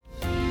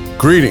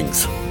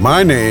Greetings.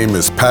 My name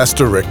is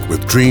Pastor Rick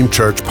with Dream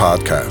Church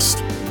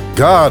Podcast.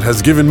 God has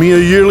given me a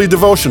yearly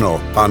devotional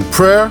on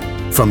prayer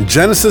from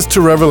Genesis to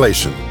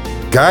Revelation,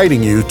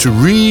 guiding you to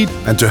read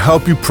and to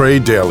help you pray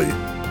daily,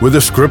 with a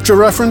scripture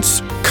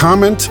reference,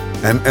 comment,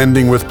 and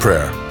ending with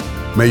prayer.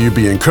 May you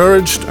be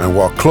encouraged and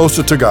walk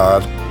closer to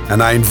God,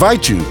 and I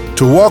invite you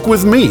to walk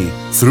with me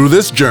through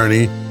this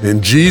journey.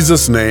 In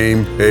Jesus'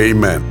 name,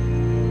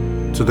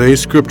 amen.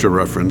 Today's scripture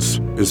reference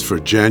is for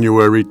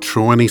January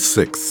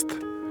 26th.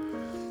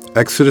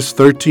 Exodus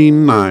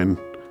 13:9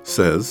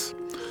 says,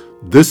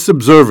 "This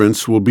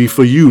observance will be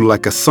for you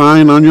like a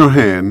sign on your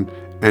hand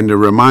and a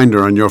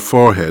reminder on your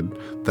forehead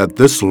that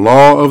this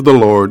law of the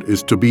Lord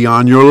is to be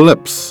on your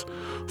lips,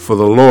 for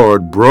the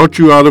Lord brought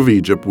you out of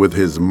Egypt with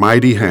his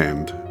mighty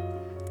hand."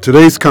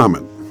 Today's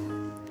comment.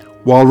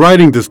 While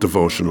writing this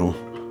devotional,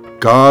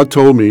 God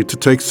told me to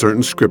take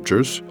certain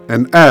scriptures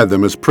and add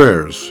them as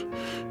prayers,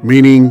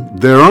 meaning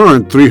there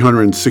aren't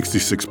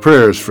 366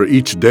 prayers for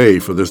each day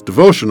for this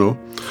devotional,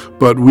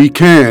 but we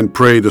can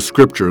pray the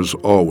scriptures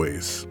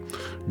always.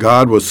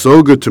 God was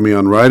so good to me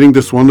on writing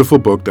this wonderful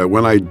book that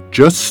when I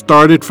just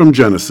started from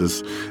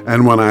Genesis,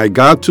 and when I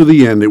got to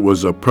the end, it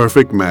was a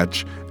perfect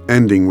match,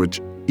 ending with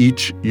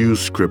each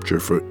used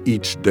scripture for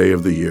each day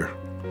of the year.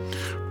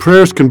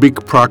 Prayers can be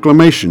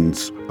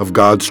proclamations of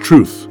God's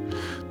truth.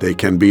 They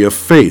can be of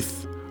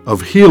faith,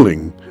 of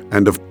healing,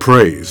 and of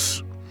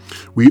praise.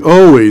 We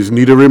always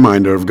need a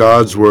reminder of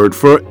God's Word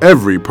for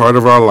every part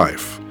of our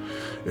life.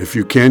 If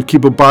you can't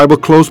keep a Bible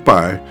close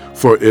by,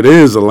 for it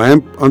is a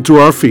lamp unto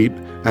our feet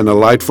and a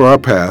light for our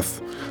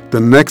path, the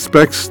next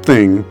best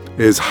thing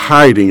is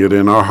hiding it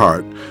in our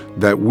heart,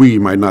 that we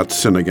might not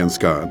sin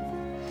against God.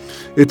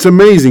 It's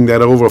amazing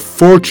that over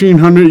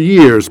 1,400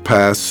 years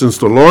passed since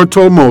the Lord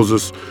told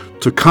Moses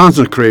to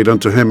consecrate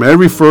unto him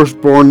every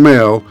firstborn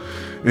male,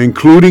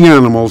 including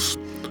animals,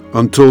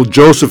 until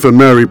Joseph and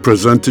Mary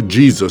presented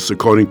Jesus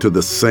according to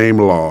the same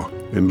law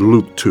in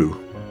Luke 2.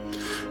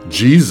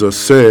 Jesus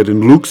said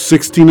in Luke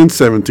 16 and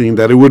 17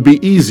 that it would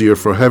be easier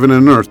for heaven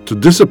and earth to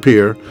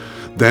disappear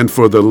than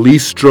for the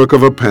least stroke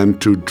of a pen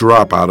to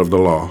drop out of the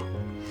law.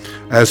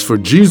 As for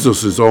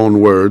Jesus'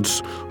 own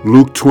words,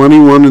 Luke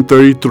 21 and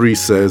 33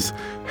 says,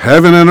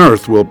 "Heaven and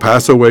earth will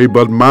pass away,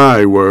 but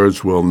my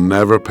words will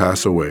never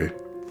pass away."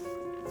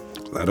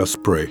 Let us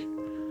pray.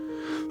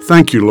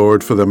 Thank you,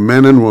 Lord, for the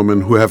men and women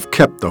who have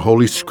kept the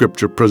Holy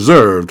Scripture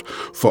preserved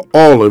for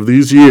all of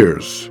these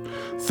years.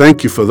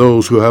 Thank you for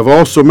those who have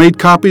also made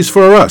copies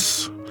for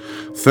us.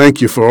 Thank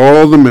you for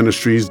all the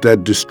ministries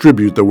that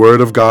distribute the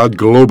Word of God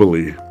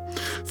globally.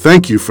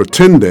 Thank you for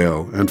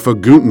Tyndale and for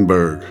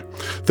Gutenberg.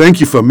 Thank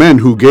you for men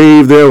who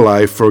gave their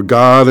life for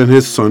God and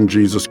His Son,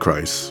 Jesus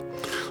Christ.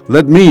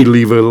 Let me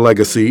leave a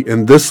legacy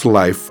in this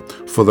life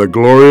for the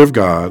glory of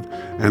God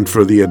and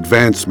for the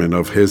advancement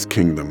of His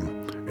kingdom.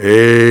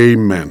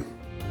 Amen.